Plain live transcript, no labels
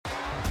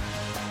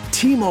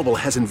T-Mobile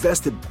has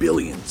invested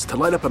billions to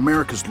light up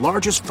America's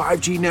largest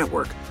 5G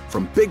network,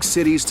 from big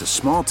cities to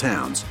small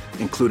towns,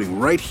 including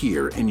right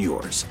here in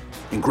yours.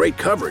 And great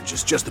coverage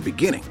is just the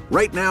beginning.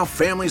 Right now,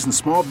 families and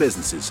small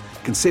businesses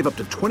can save up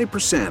to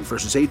 20%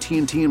 versus AT&T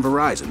and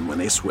Verizon when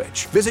they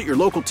switch. Visit your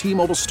local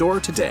T-Mobile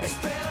store today.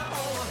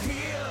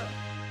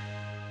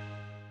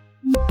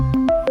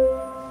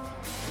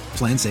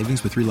 Plan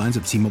savings with 3 lines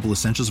of T-Mobile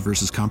Essentials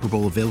versus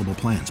comparable available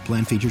plans.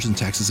 Plan features and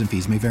taxes and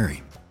fees may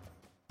vary.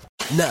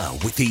 Now,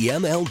 with the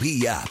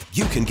MLB app,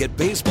 you can get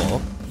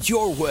baseball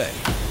your way.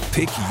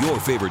 Pick your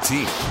favorite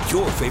team,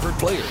 your favorite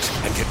players,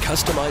 and get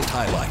customized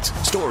highlights,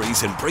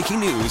 stories, and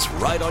breaking news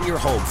right on your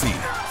home feed.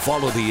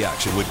 Follow the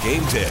action with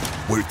Game Day,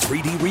 where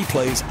 3D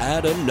replays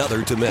add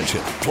another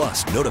dimension.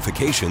 Plus,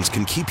 notifications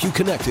can keep you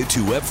connected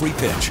to every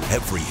pitch,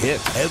 every hit,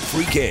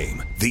 every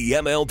game. The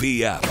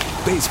MLB app.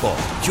 Baseball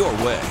your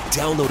way.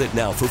 Download it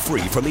now for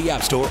free from the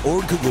App Store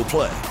or Google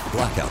Play.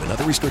 Blackout and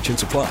other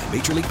restrictions apply.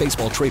 Major League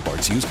Baseball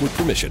trademarks used with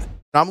permission.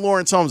 I'm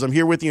Lawrence Holmes. I'm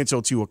here with you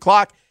until 2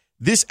 o'clock.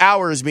 This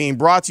hour is being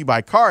brought to you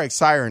by CarX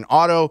Tire and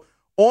Auto.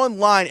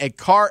 Online at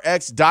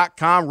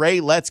CarX.com.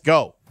 Ray, let's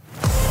go.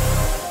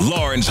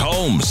 Lawrence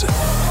Holmes,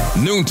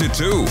 noon to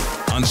 2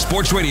 on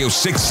Sports Radio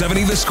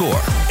 670 The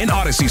Score, an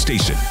Odyssey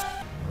station.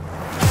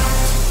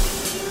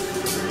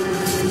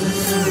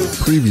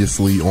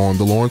 Previously on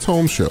the Lawrence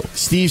Holmes Show.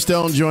 Steve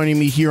Stone joining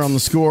me here on The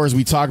Score as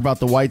we talk about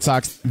the White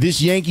Sox.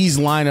 This Yankees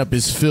lineup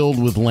is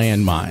filled with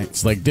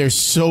landmines. Like, there's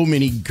so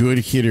many good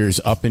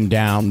hitters up and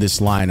down this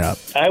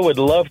lineup. I would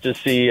love to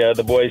see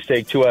the boys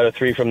take 2 out of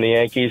 3 from the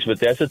Yankees, but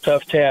that's a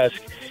tough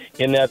task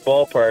in that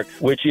ballpark,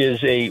 which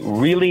is a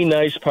really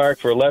nice park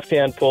for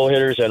left-hand pull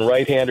hitters and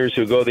right-handers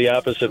who go the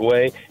opposite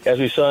way. As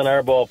we saw in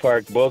our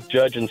ballpark, both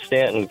Judge and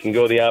Stanton can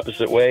go the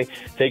opposite way,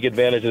 take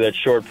advantage of that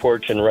short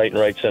porch in right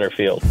center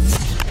field.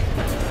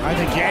 I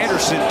think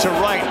Anderson to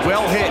right,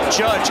 well hit.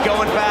 Judge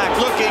going back,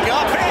 looking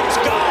up, it's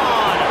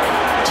gone!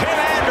 Tim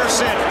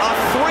Anderson, a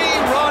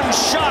 3-run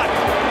shot,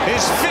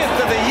 his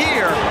 5th of the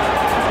year.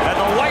 And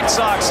the White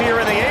Sox here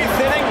in the 8th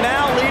inning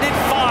now lead it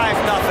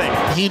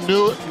 5-0. He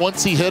knew it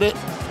once he hit it,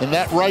 and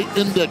that right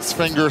index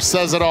finger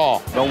says it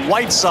all. The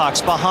White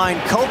Sox behind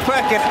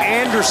Kopech and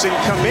Anderson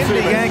come into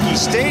Yankee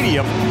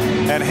Stadium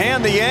and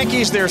hand the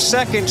Yankees their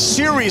 2nd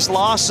series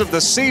loss of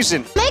the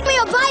season. Make me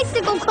a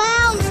bicycle,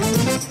 clown!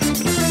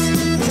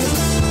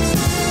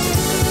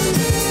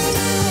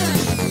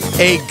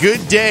 A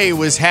good day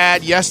was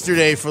had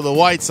yesterday for the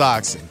White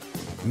Sox.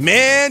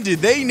 Man, did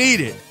they need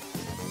it.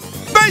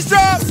 Base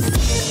drop!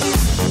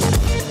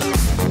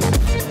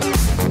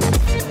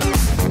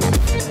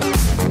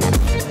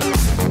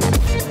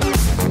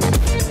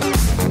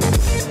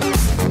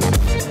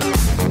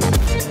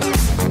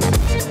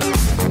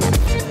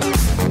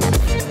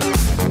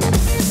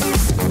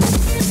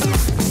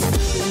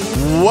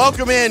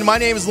 Welcome in. My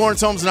name is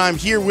Lawrence Holmes, and I'm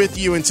here with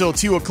you until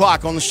 2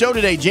 o'clock. On the show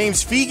today,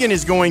 James Fegan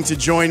is going to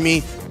join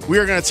me. We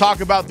are going to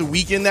talk about the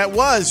weekend that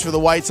was for the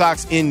White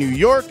Sox in New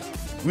York.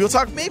 We'll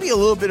talk maybe a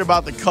little bit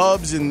about the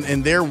Cubs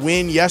and their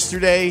win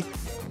yesterday.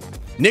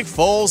 Nick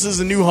Foles is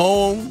a new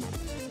home.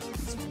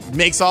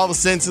 Makes all the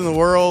sense in the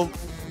world.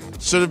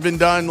 Should have been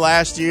done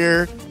last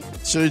year.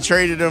 Should have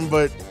traded him,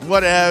 but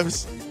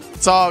whatevs.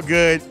 It's all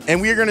good.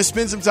 And we are going to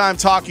spend some time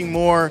talking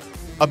more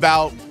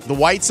about the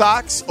White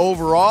Sox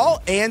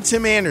overall and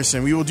Tim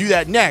Anderson. We will do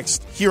that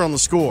next here on The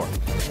Score.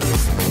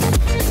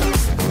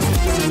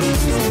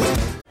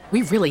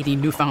 We really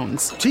need new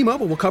phones.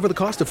 T-Mobile will cover the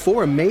cost of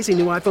 4 amazing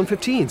new iPhone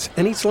 15s,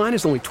 and each line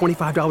is only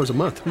 $25 a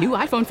month. New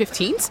iPhone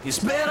 15s? It's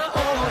better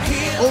over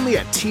here. Only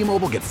at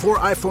T-Mobile, get 4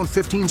 iPhone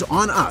 15s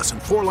on us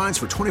and 4 lines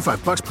for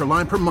 $25 per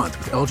line per month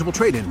with eligible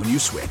trade-in when you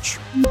switch.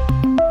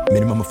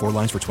 Minimum of 4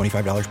 lines for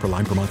 $25 per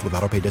line per month with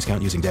autopay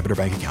discount using debit or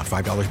bank account.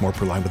 $5 more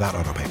per line without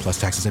autopay, plus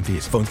taxes and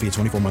fees. Phone fee at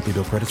 24 monthly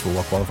bill credits for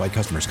well-qualified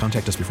customers.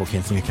 Contact us before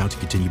canceling account to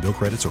continue bill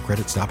credits or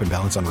credit stop and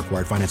balance on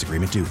required finance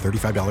agreement due.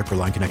 $35 per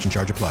line connection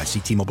charge applies. See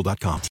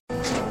T-Mobile.com.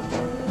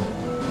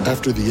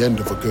 After the end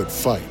of a good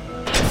fight,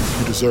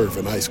 you deserve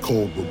an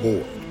ice-cold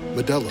reward.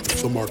 Modelo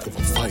is the mark of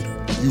a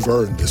fighter. You've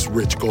earned this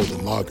rich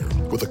golden lager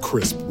with a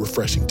crisp,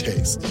 refreshing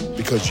taste.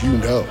 Because you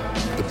know,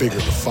 the bigger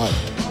the fight,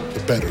 the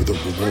better the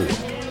reward.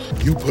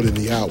 You put in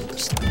the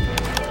hours,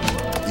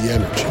 the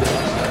energy,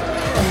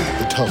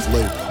 the tough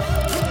labor.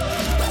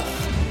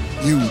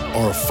 You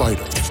are a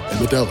fighter, and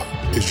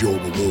Modelo is your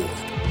reward.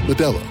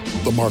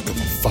 Modelo, the mark of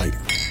a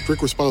fighter.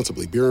 Drink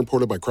responsibly. Beer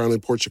imported by Crown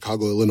Imports,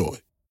 Chicago, Illinois.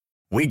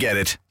 We get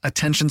it.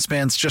 Attention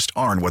spans just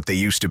aren't what they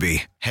used to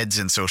be. Heads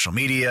in social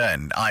media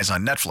and eyes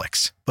on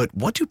Netflix. But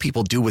what do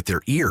people do with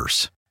their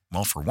ears?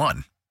 Well, for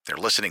one, they're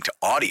listening to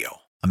audio.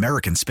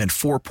 Americans spend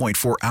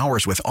 4.4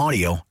 hours with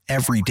audio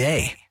every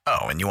day.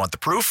 Oh, and you want the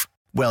proof?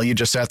 Well, you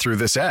just sat through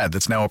this ad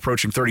that's now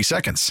approaching 30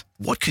 seconds.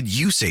 What could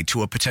you say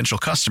to a potential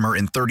customer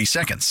in 30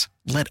 seconds?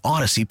 Let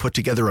Odyssey put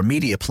together a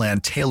media plan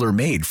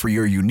tailor-made for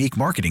your unique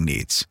marketing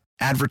needs.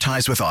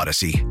 Advertise with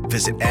Odyssey.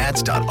 Visit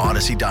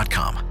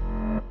ads.odyssey.com.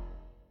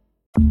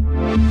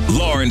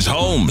 Lawrence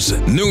Holmes,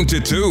 noon to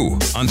 2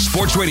 on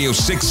Sports Radio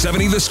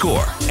 670 The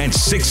Score and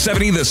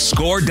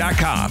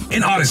 670thescore.com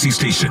in Odyssey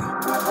Station.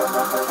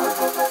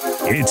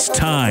 It's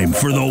time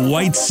for the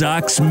White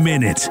Sox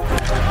Minute.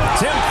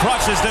 Tim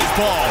crushes this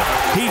ball.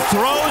 He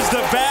throws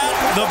the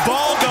bat. The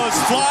ball goes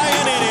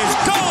flying. It is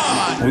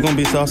gone. We're going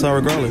to be Southside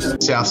regardless.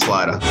 South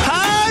Slider.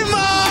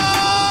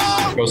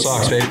 Hi, Mom! Go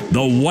Sox, baby.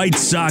 The White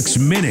Sox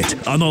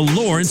Minute on the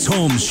Lawrence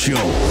Holmes Show.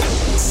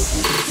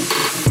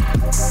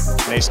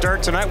 They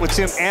start tonight with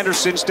Tim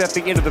Anderson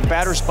stepping into the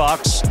batter's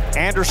box.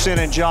 Anderson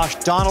and Josh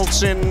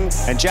Donaldson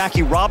and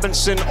Jackie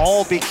Robinson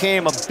all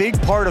became a big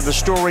part of the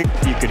story.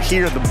 You could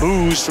hear the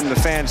boos from the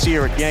fans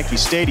here at Yankee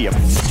Stadium.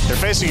 They're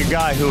facing a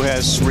guy who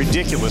has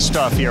ridiculous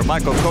stuff here.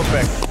 Michael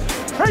Kopech.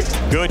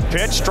 Good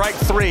pitch, strike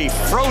three,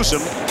 froze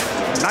him,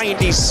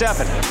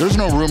 97. There's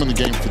no room in the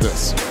game for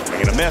this.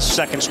 Making a miss,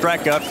 second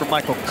strikeout for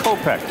Michael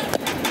Kopech.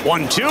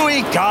 1-2,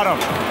 he got him.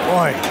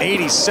 Boy,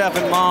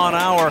 87 mile an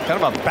hour,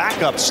 kind of a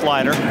backup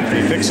slider.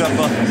 He picks up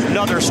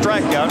another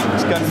strikeout.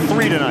 He's got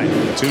 3 tonight.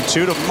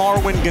 2-2 to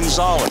Marwin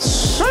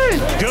Gonzalez.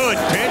 Good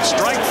pitch,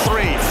 strike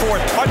three.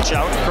 Fourth punch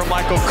out from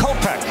Michael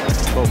Kopech.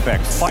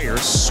 Kopech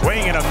fires,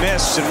 swing and a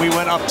miss, and we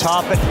went up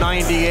top at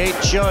 98.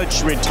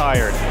 Judge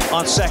retired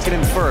on second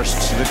and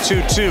first. The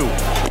 2-2.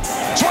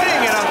 Swing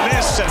and a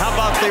miss, and how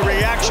about the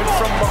reaction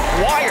from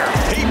McGuire?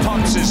 He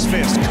pumps his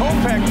fist.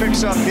 Kopech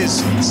picks up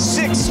his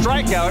 6th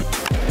strikeout. I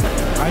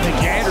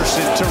think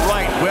Anderson to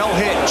right, well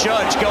hit.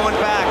 Judge going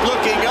back,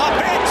 looking up,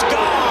 it's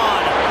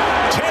gone!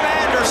 Tim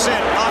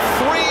Anderson, a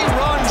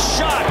 3-run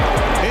shot,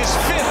 his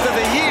 5th of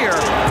the year.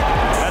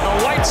 And the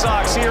White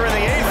Sox here in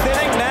the 8th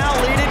inning now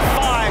lead it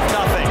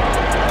 5-0.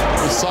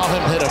 We saw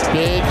him hit a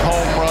big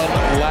home run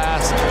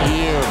last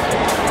year.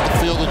 The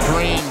Field of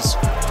Dreams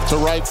to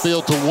right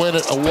field to win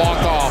it, a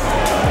walk-off.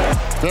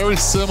 Very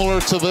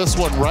similar to this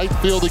one. Right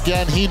field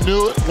again. He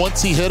knew it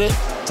once he hit it,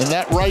 and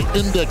that right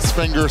index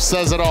finger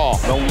says it all.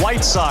 The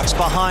White Sox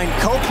behind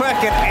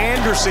Kopech and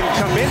Anderson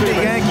come into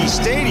Yankee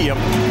Stadium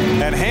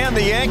and hand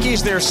the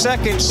Yankees their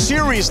second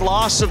series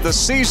loss of the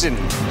season,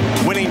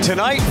 winning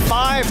tonight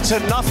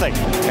 5-0.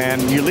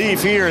 And you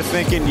leave here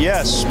thinking,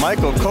 yes,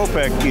 Michael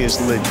Kopech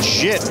is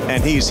legit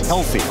and he's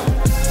healthy.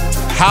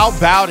 How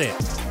about it?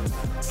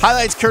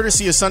 Highlights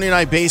courtesy of Sunday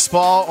Night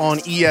Baseball on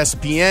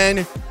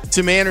ESPN.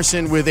 Tim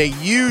Anderson with a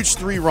huge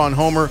 3-run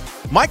homer.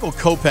 Michael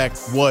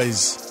Kopech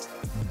was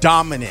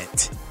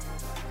dominant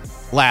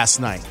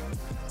last night.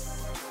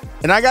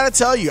 And I got to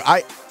tell you,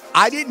 I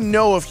didn't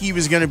know if he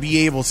was going to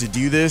be able to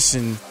do this,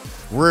 and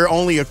we're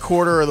only a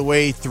quarter of the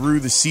way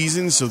through the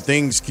season, so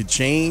things could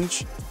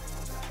change.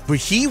 But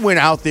he went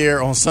out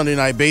there on Sunday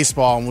Night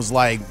Baseball and was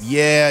like,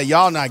 yeah,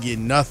 y'all not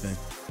getting nothing.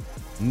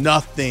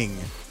 Nothing.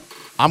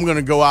 I'm going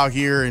to go out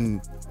here, and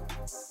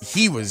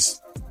he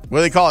was, what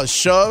do they call it,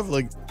 shove?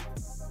 Like,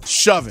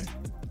 shoving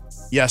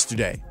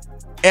yesterday.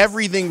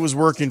 Everything was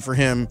working for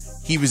him.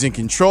 He was in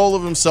control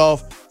of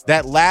himself.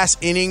 That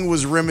last inning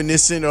was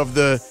reminiscent of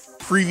the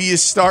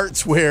previous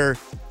starts where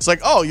it's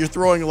like, oh, you're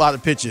throwing a lot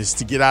of pitches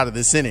to get out of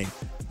this inning.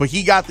 But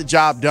he got the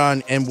job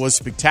done and was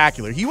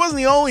spectacular. He wasn't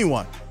the only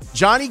one.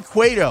 Johnny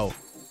Cueto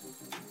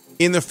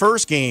in the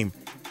first game,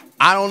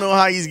 I don't know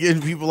how he's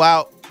getting people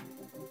out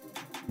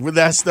with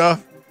that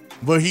stuff,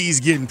 but he's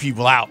getting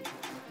people out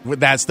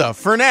with that stuff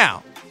for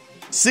now.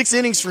 6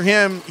 innings for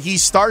him. He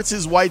starts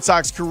his White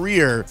Sox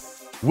career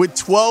with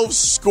 12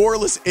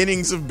 scoreless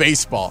innings of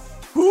baseball.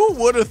 Who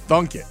would have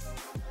thunk it?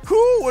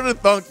 Who would have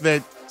thunk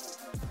that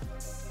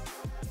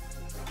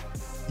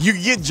you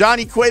get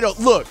Johnny Cueto?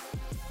 Look,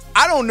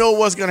 I don't know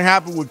what's going to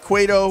happen with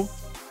Cueto,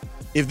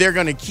 if they're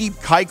going to keep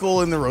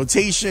Keuchel in the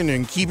rotation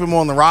and keep him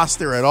on the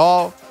roster at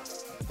all.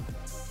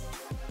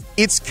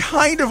 It's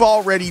kind of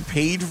already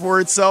paid for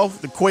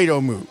itself, the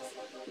Cueto move.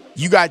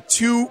 You got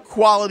 2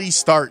 quality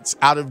starts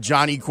out of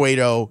Johnny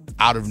Cueto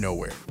out of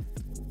nowhere.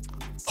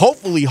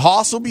 Hopefully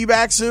Hoss will be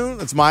back soon.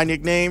 That's my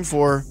nickname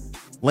for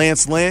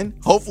Lance Lynn.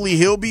 Hopefully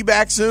he'll be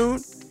back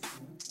soon.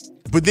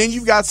 But then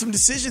you've got some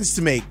decisions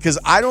to make, because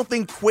I don't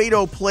think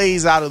Cueto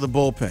plays out of the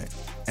bullpen.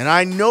 And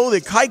I know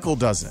that Keuchel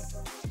doesn't.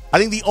 I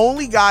think the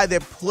only guy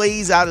that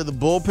plays out of the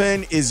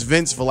bullpen is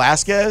Vince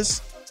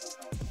Velasquez.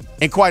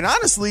 And quite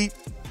honestly,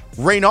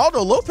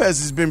 Reynaldo Lopez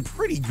has been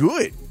pretty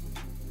good.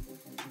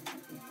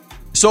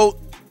 So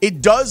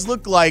it does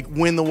look like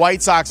when the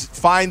White Sox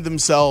find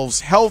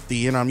themselves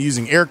healthy, and I'm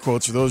using air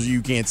quotes for those of you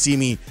who can't see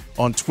me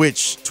on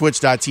Twitch,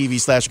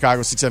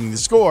 twitch.tv/Chicago670 The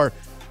Score,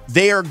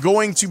 they are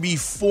going to be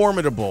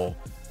formidable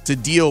to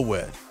deal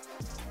with.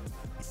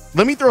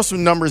 Let me throw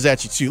some numbers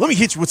at you, too. Let me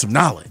hit you with some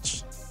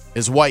knowledge,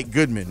 as White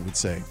Goodman would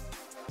say.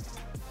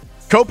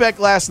 Kopech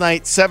last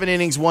night, 7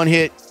 innings, 1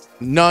 hit,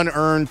 none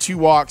earned, 2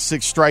 walks,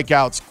 6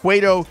 strikeouts.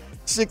 Cueto,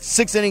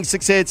 6 innings,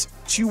 6 hits,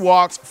 2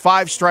 walks,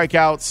 5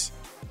 strikeouts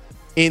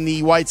in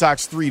the White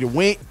Sox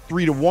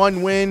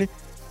 3-1 win.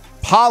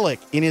 Pollock,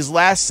 in his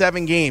last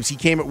 7 games, he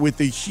came up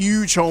with a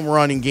huge home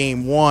run in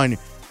game 1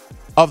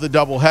 of the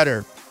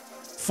doubleheader.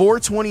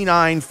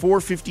 429,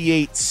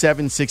 458,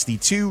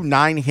 762,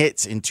 9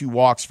 hits and 2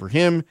 walks for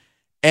him.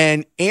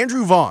 And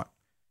Andrew Vaughn,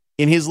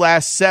 in his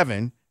last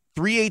 7,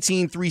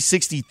 318,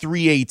 360,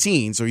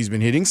 318. So he's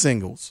been hitting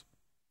singles.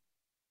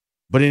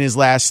 But in his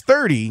last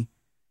 30,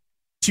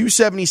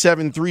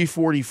 277,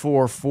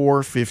 344,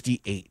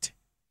 458.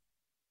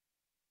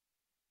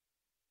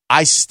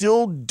 I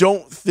still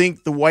don't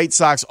think the White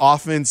Sox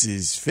offense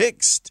is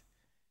fixed,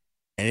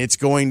 and it's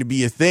going to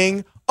be a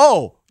thing.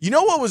 Oh, you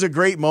know what was a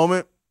great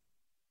moment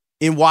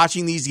in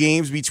watching these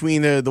games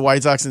between the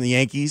White Sox and the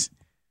Yankees?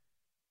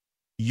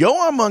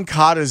 Yoan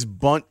Moncada's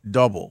bunt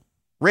double.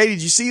 Ray,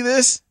 did you see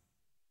this?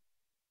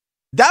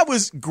 That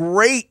was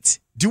great.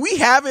 Do we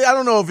have it? I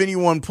don't know if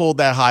anyone pulled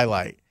that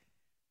highlight.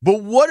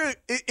 But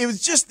it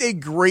was just a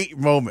great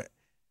moment.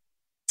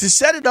 To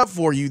set it up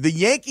for you, the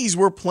Yankees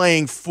were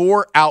playing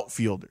 4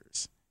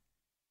 outfielders.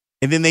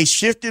 And then they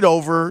shifted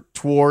over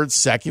towards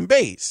second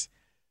base.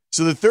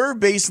 So the third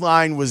base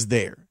line was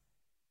there.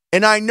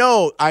 And I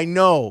know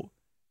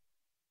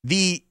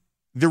the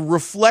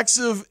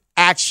reflexive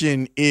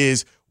action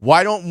is,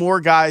 why don't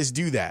more guys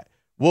do that?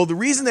 Well, the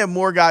reason that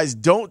more guys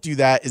don't do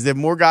that is that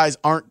more guys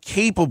aren't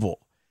capable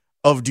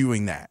of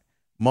doing that.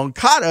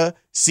 Moncada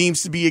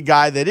seems to be a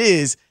guy that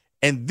is,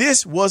 and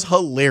this was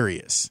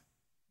hilarious.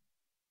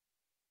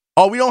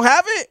 Oh, we don't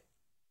have it?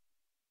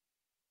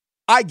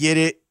 I get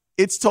it.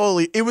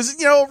 It was,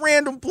 a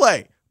random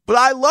play, but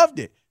I loved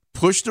it.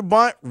 Pushed the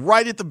bunt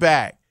right at the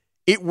bag.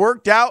 It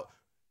worked out.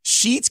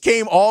 Sheets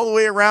came all the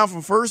way around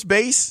from first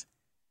base,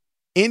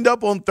 end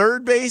up on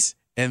third base,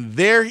 and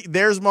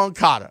there's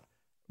Moncada.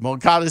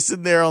 Moncada's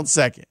sitting there on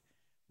second.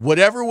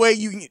 Whatever way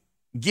you can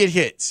get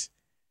hits,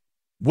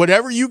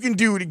 whatever you can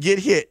do to get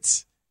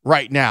hits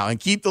right now and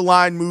keep the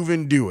line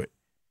moving, do it.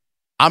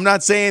 I'm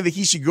not saying that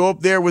he should go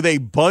up there with a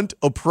bunt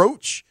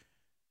approach,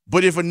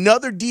 but if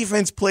another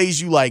defense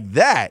plays you like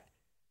that,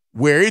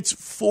 where it's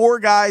 4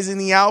 guys in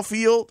the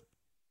outfield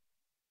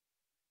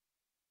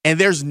and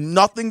there's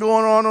nothing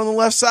going on the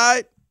left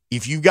side,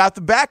 if you got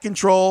the back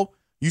control,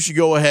 you should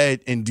go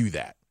ahead and do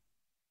that.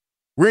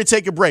 We're going to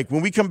take a break.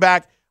 When we come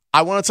back,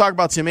 I want to talk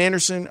about Tim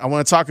Anderson. I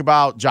want to talk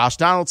about Josh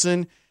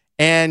Donaldson,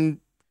 and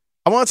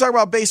I want to talk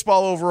about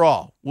baseball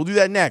overall. We'll do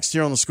that next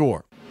here on The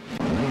Score.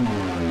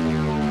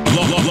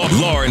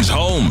 Lawrence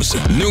Holmes,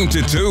 noon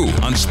to 2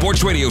 on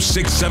Sports Radio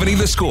 670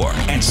 The Score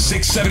and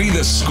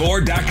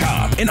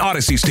 670thescore.com in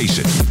Odyssey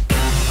Station.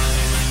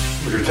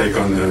 What's your take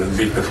on the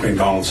beat between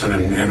Donaldson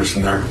and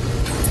Anderson there?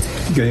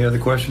 You got any other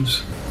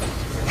questions?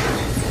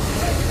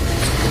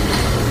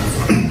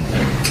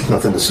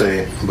 Nothing to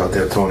say about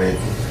that, Tony.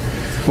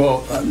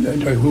 Well,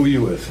 who are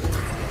you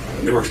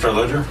with? New York Star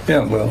Ledger?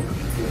 Yeah, well,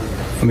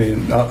 I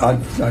mean, I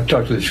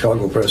talked to the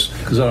Chicago press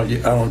because I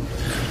don't.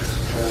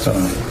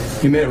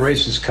 He made a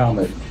racist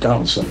comment,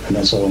 Donaldson, and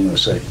that's all I'm going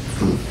to say.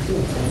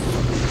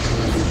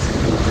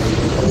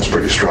 That's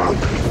pretty strong.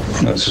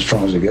 That's as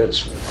strong as it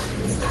gets.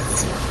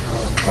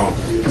 Oh.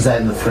 Is that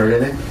in the third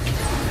inning?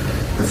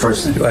 The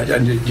first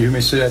inning? Do you hear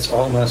me say that's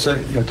all I'm going to say?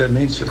 You know what that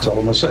means? That's all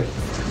I'm going to say.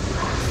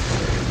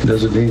 It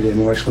doesn't need any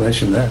more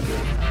explanation than that.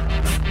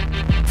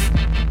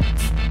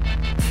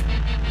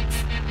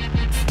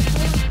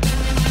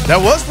 That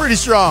was pretty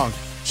strong.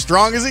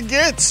 Strong as it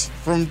gets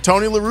from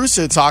Tony La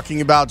Russa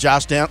talking about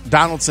Josh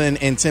Donaldson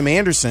and Tim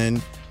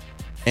Anderson.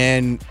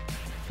 And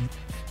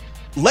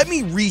let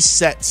me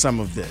reset some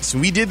of this.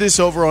 We did this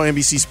over on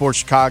NBC Sports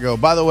Chicago.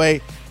 By the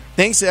way,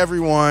 thanks to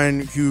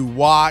everyone who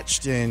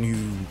watched and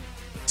who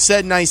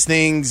said nice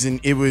things. And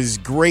it was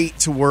great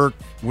to work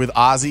with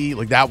Ozzy.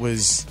 Like that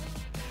was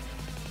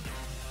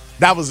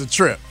a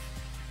trip.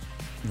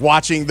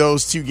 Watching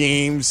those 2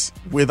 games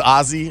with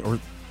Ozzy, or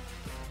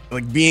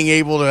like being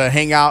able to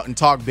hang out and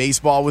talk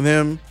baseball with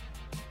him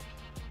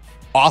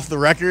off the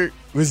record,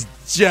 was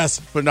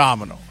just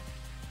phenomenal.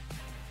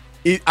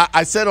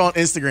 I said on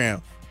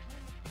Instagram,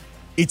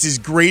 it's as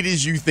great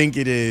as you think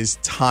it is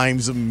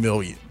times a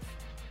million.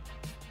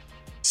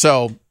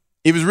 So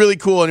it was really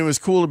cool, and it was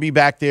cool to be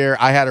back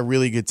there. I had a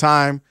really good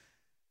time.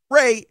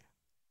 Ray,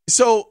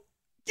 so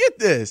get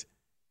this.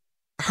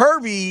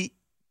 Herbie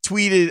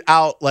tweeted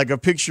out like a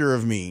picture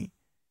of me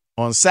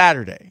on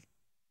Saturday,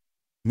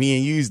 me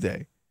and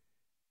Tuesday,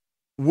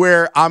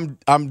 where I'm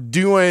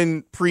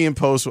doing pre and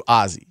post with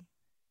Ozzy.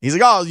 He's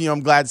like, oh,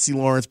 I'm glad to see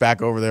Lawrence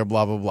back over there,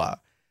 blah, blah, blah.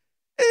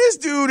 And this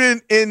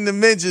dude in the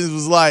mentions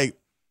was like,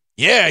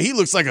 yeah, he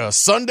looks like a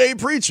Sunday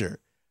preacher.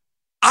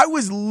 I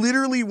was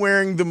literally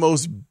wearing the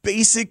most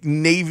basic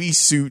Navy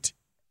suit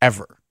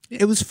ever.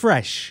 It was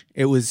fresh.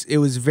 It was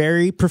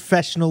very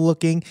professional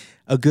looking.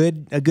 A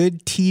good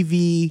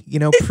TV,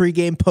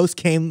 pregame,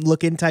 postgame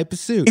looking type of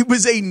suit. It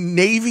was a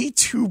Navy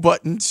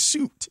 2-button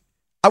suit.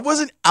 I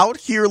wasn't out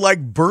here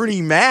like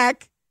Bernie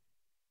Mac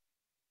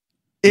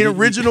in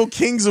original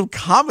Kings of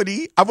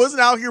Comedy. I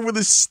wasn't out here with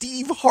a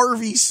Steve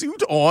Harvey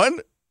suit on.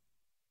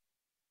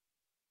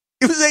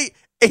 It was a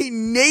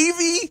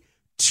Navy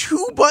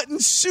 2-button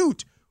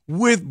suit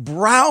with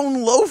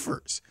brown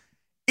loafers.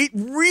 It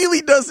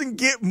really doesn't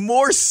get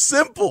more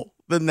simple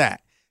than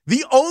that.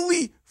 The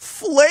only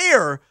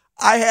flair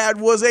I had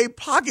was a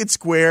pocket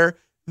square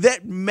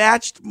that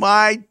matched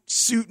my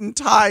suit and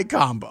tie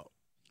combo.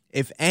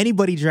 If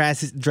anybody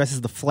dresses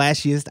the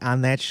flashiest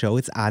on that show,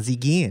 it's Ozzie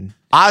Guillen.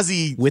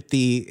 Ozzie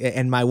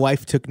and my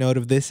wife took note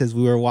of this as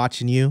we were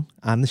watching you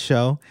on the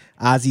show.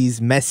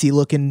 Ozzie's messy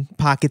looking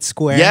pocket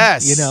square.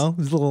 Yes. You know,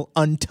 his little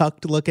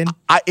untucked looking.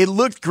 It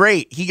looked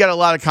great. He got a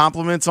lot of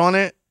compliments on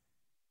it.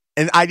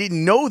 And I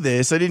didn't know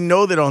this. I didn't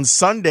know that on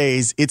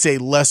Sundays it's a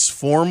less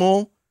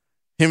formal.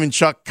 Him and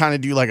Chuck kind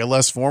of do like a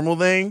less formal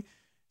thing.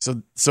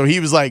 So he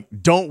was like,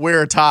 don't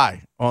wear a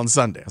tie on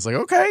Sunday. I was like,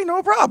 okay,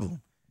 no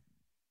problem.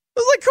 I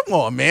was like, come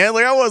on, man.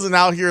 Like, I wasn't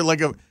out here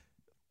like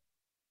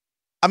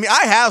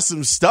I have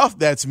some stuff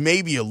that's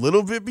maybe a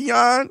little bit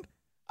beyond.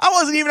 I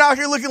wasn't even out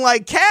here looking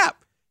like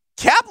Cap.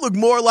 Cap looked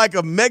more like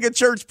a mega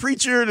church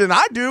preacher than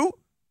I do.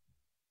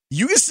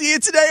 You can see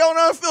it today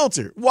on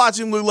Unfiltered. Watch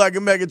him look like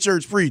a mega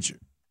church preacher.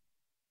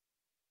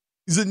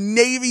 He's a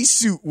navy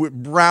suit with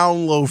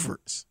brown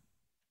loafers.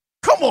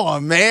 Come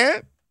on,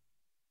 man.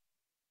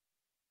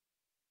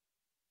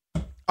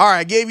 All right,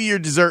 I gave you your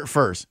dessert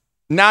first.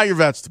 Now your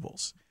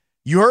vegetables.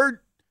 You heard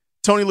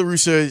Tony La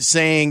Russa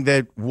saying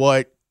that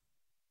what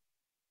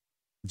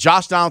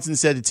Josh Donaldson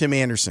said to Tim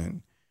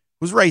Anderson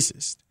was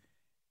racist.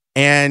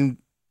 And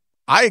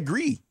I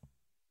agree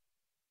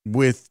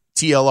with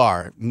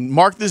TLR.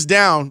 Mark this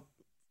down.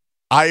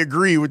 I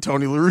agree with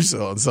Tony La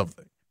Russa on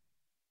something.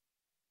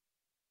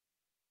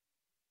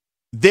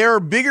 There are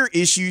bigger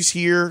issues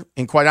here,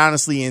 and quite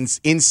honestly,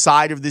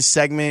 inside of this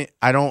segment,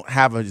 I don't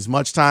have as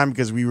much time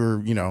because we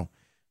were,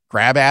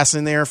 grab ass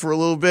in there for a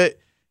little bit.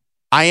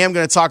 I am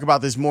going to talk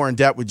about this more in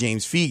depth with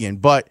James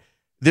Fegan, but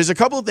there's a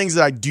couple of things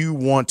that I do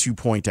want to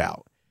point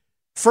out.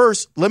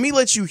 First, let me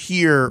let you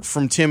hear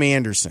from Tim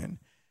Anderson,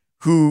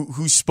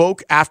 who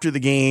spoke after the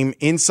game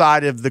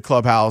inside of the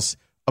clubhouse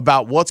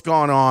about what's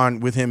gone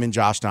on with him and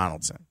Josh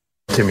Donaldson.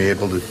 Tim, you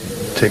able to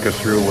take us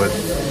through what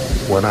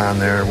went on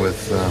there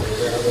with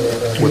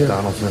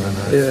Donaldson and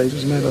that? Yeah, he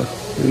just made a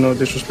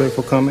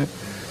disrespectful comment.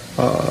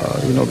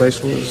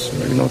 Basically was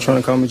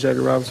trying to call me Jackie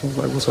Robinson. I was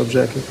like, what's up,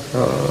 Jackie?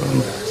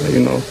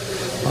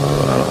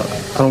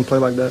 I don't play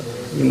like that,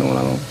 and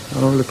I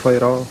don't really play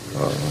at all.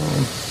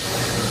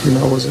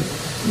 I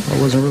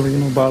wasn't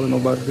really, bothering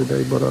nobody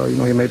today, but,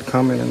 he made the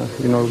comment and,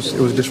 it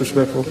was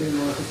disrespectful.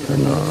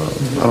 And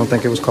I don't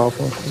think it was called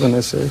for. It was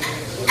unnecessary.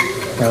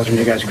 That was when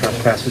you guys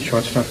crossed past the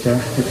shortstop there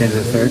at the end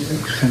of the third?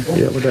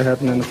 Yeah, but that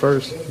happened in the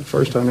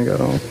first time he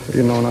got on,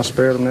 and I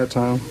spared him that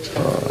time.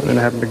 And then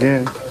it happened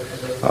again.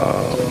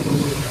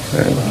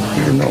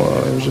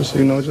 It was just,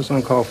 just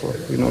uncalled for.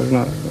 It's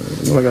not,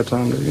 I got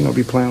time to,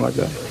 be playing like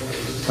that.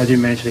 How do you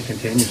manage to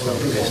contain yourself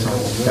based on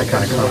that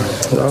kind of comment?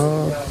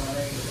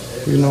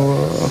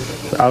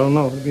 I don't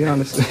know, to be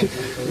honest.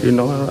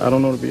 I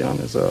don't know, to be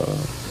honest.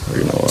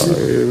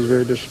 It was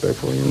very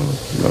disrespectful, you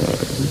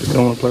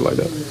don't want to play like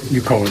that.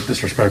 You call it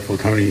disrespectful.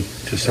 Tony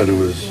just said it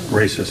was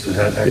racist. Is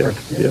that accurate?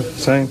 Yeah,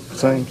 same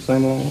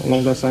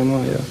along that same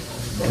line, yeah.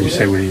 Can you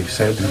say what he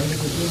said?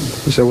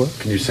 You said what?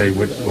 Can you say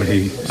what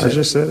he said? I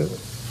just said it.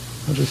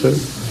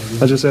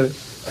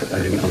 I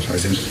didn't. I'm sorry,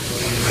 I didn't.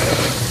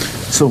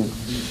 So,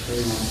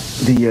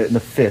 in the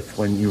fifth,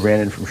 when you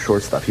ran in from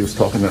shortstop, he was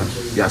talking to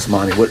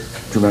Yasmani. Do you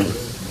remember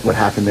what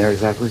happened there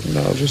exactly?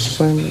 No, just the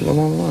same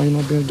along the line,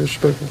 being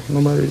disrespectful.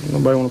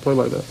 Nobody want to play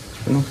like that,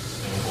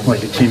 Well,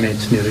 your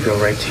teammates knew to go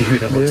right to you.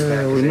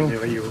 Yeah, we knew.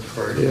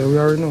 Yeah, we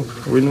already knew.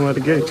 We knew at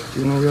the gate.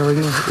 We already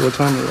knew what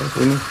time it was.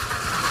 We knew.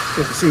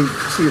 Yeah, see your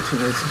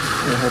teammates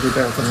have your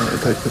back in that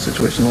type of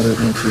situation. What does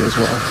it mean to you as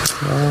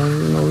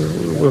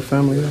well? We're a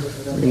family.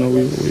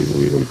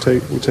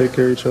 We take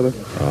care of each other.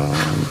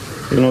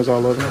 It's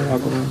all love in the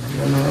locker room.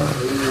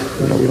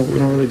 We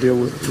don't really deal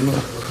with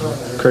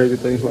crazy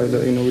things like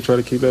that. We try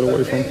to keep that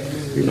away from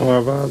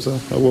our vibes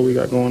of what we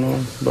got going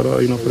on. But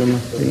for them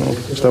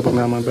to step up and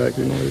have my back,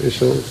 it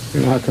shows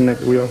how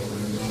connected we are.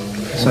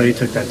 So you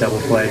took that double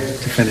play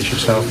to finish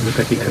yourself. It looked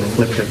like you could have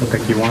flipped it. It looked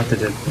like you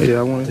wanted it. Yeah,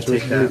 I wanted to.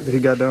 Take that. He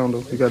got down,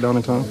 though. He got down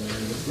in time.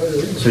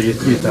 So you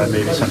thought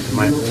maybe something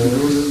might...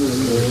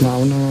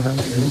 No,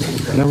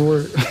 never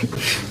worked.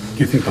 Do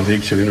you think the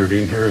league should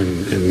intervene here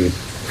and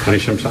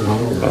punish him somehow?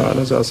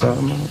 That's outside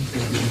of mine.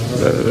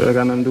 That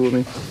got nothing to do with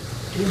me.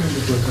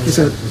 He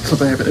said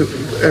something happened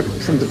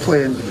from the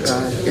play and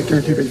it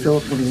guaranteed to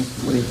Philip when he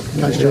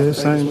nice job. Yeah,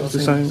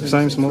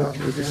 same smoke.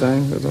 It's the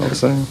same. It's all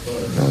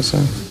the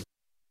same.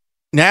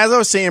 Now, as I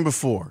was saying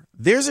before,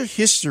 there's a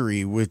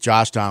history with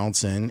Josh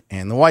Donaldson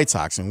and the White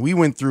Sox, and we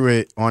went through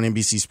it on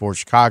NBC Sports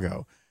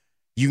Chicago.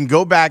 You can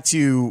go back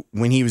to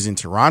when he was in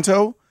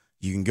Toronto.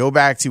 You can go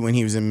back to when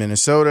he was in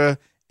Minnesota,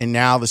 and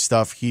now the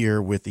stuff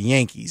here with the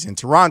Yankees. In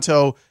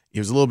Toronto, it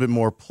was a little bit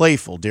more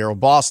playful. Daryl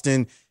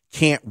Boston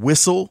can't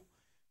whistle,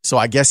 so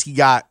I guess he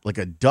got like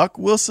a duck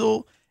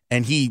whistle,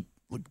 and he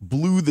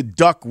blew the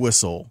duck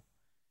whistle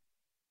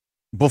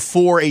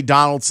before a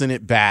Donaldson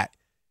at bat.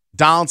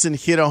 Donaldson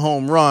hit a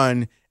home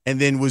run and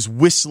then was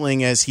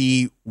whistling as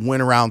he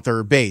went around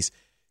third base.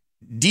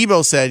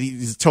 Debo said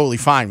he's totally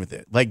fine with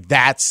it. Like,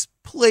 that's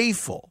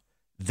playful.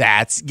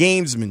 That's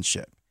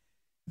gamesmanship.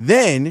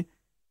 Then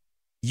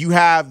you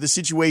have the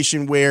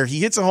situation where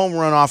he hits a home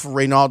run off of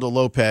Reynaldo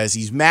Lopez.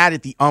 He's mad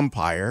at the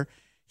umpire.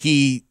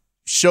 He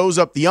shows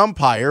up the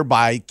umpire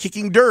by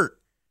kicking dirt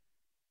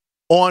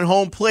on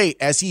home plate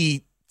as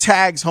he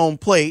tags home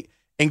plate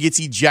and gets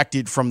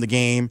ejected from the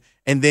game,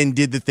 and then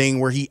did the thing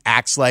where he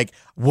acts like,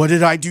 what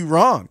did I do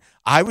wrong?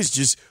 I was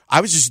just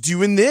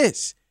doing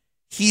this.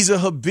 He's a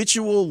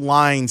habitual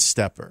line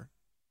stepper.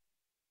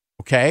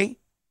 Okay?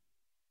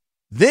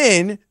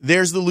 Then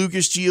there's the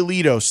Lucas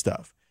Giolito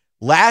stuff.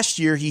 Last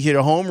year, he hit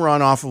a home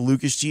run off of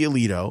Lucas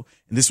Giolito,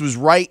 and this was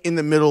right in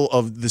the middle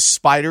of the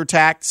spider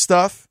tack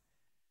stuff.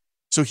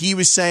 So he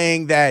was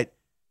saying that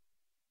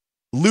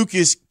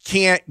Lucas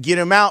can't get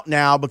him out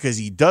now because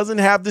he doesn't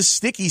have the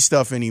sticky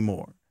stuff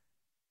anymore.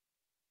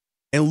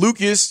 And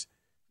Lucas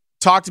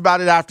talked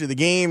about it after the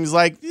game. He's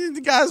like,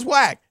 the guy's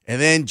whack.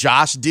 And then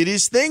Josh did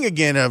his thing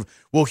again of,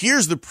 well,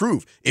 here's the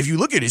proof. If you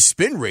look at his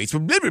spin rates, blah,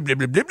 blah, blah,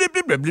 blah, blah, blah,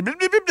 blah, blah,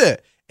 blah, blah, blah.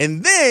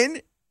 And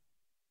then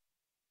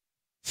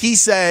he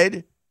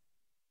said,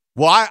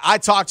 well, I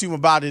talked to him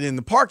about it in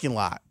the parking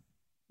lot.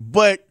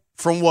 But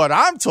from what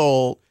I'm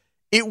told,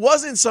 it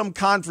wasn't some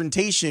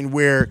confrontation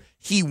where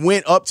he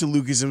went up to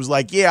Lucas and was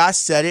like, yeah, I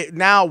said it.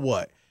 Now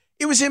what?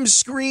 It was him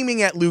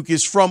screaming at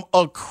Lucas from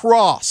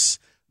across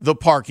the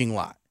parking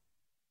lot.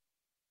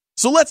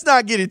 So let's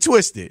not get it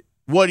twisted,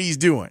 what he's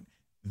doing.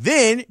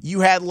 Then you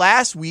had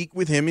last week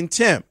with him and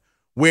Tim,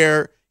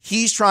 where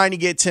he's trying to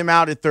get Tim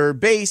out at third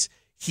base.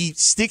 He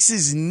sticks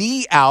his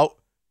knee out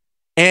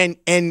and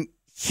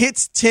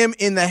hits Tim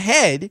in the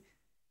head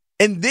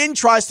and then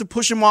tries to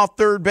push him off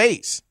third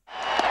base.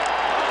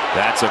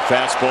 That's a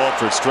fastball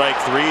for strike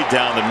three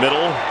down the middle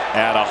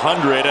at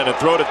 100, and a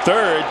throw to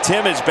third.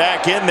 Tim is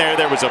back in there.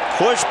 There was a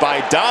push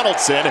by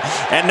Donaldson,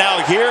 and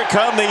now here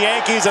come the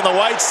Yankees and the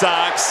White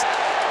Sox.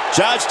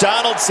 Josh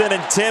Donaldson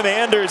and Tim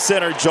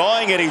Anderson are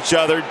jawing at each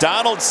other.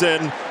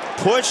 Donaldson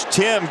pushed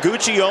Tim.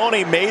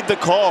 Guccione made the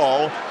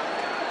call,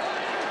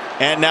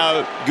 and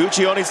now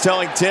Guccione's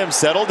telling Tim,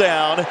 settle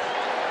down.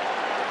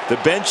 The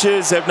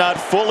benches have not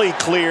fully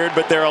cleared,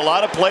 but there are a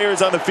lot of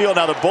players on the field.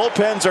 Now the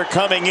bullpens are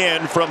coming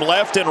in from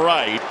left and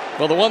right.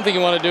 Well, the one thing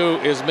you want to do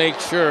is make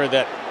sure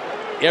that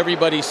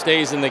everybody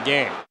stays in the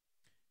game.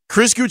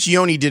 Chris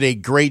Guccione did a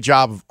great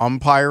job of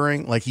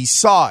umpiring. Like, he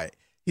saw it.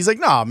 He's like,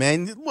 nah,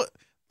 man, look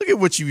at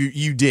what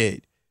you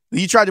did.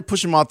 You tried to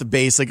push him off the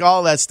base. Like,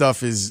 all that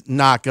stuff is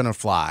not going to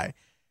fly.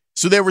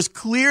 So there was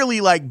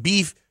clearly like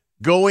beef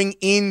going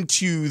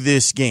into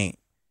this game.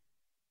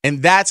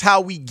 And that's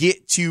how we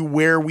get to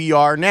where we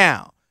are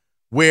now,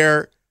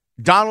 where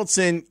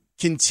Donaldson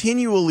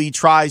continually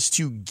tries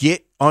to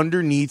get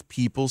underneath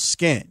people's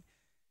skin.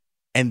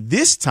 And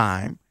this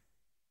time,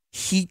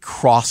 he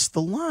crossed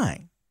the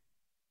line.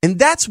 And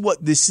that's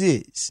what this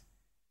is.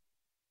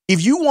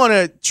 If you want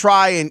to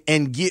try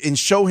and get and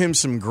show him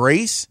some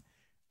grace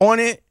on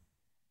it,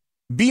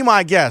 be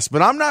my guest.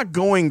 But I'm not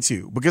going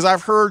to, because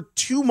I've heard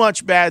too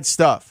much bad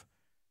stuff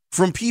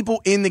from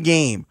people in the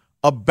game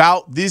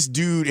about this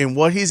dude and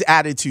what his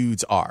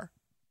attitudes are.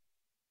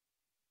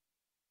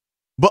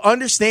 But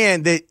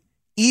understand that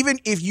even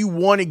if you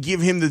want to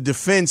give him the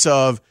defense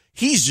of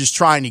he's just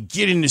trying to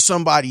get into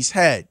somebody's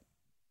head,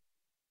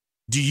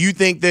 do you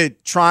think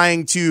that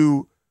trying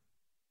to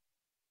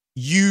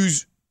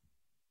use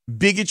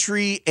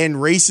bigotry and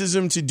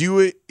racism to do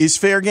it is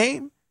fair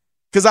game?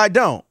 Because I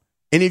don't.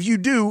 And if you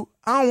do,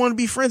 I don't want to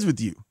be friends with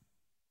you.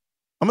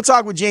 I'm going to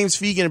talk with James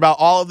Fegan about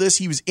all of this.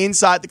 He was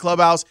inside the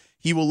clubhouse.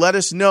 He will let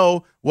us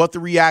know what the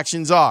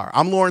reactions are.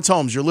 I'm Lawrence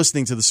Holmes. You're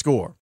listening to The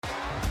Score.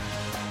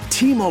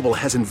 T-Mobile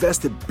has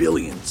invested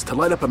billions to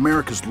light up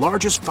America's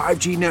largest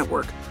 5G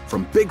network,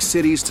 from big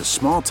cities to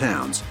small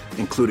towns,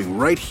 including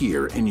right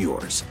here in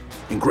yours.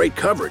 And great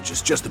coverage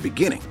is just the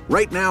beginning.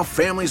 Right now,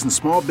 families and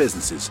small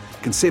businesses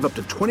can save up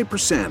to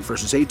 20%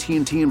 versus AT&T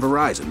and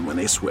Verizon when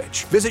they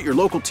switch. Visit your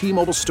local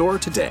T-Mobile store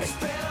today.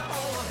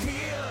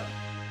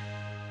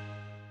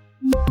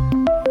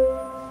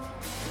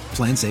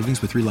 Plan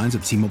savings with 3 lines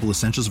of T-Mobile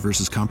Essentials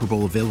versus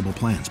comparable available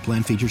plans.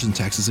 Plan features and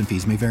taxes and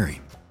fees may vary.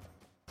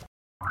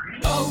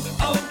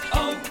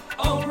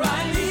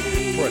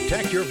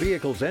 Protect your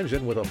vehicle's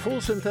engine with a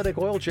full synthetic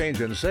oil change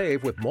and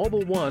save with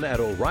Mobil 1 at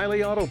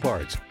O'Reilly Auto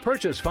Parts.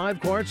 Purchase 5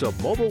 quarts of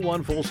Mobil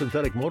 1 full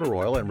synthetic motor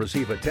oil and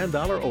receive a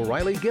 $10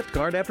 O'Reilly gift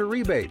card after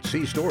rebate.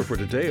 See store for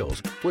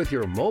details. With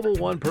your Mobil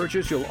 1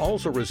 purchase, you'll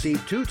also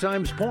receive 2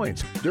 times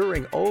points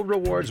during O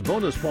Rewards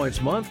Bonus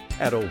Points Month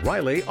at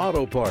O'Reilly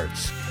Auto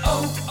Parts.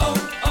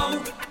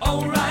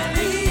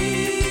 O'Reilly.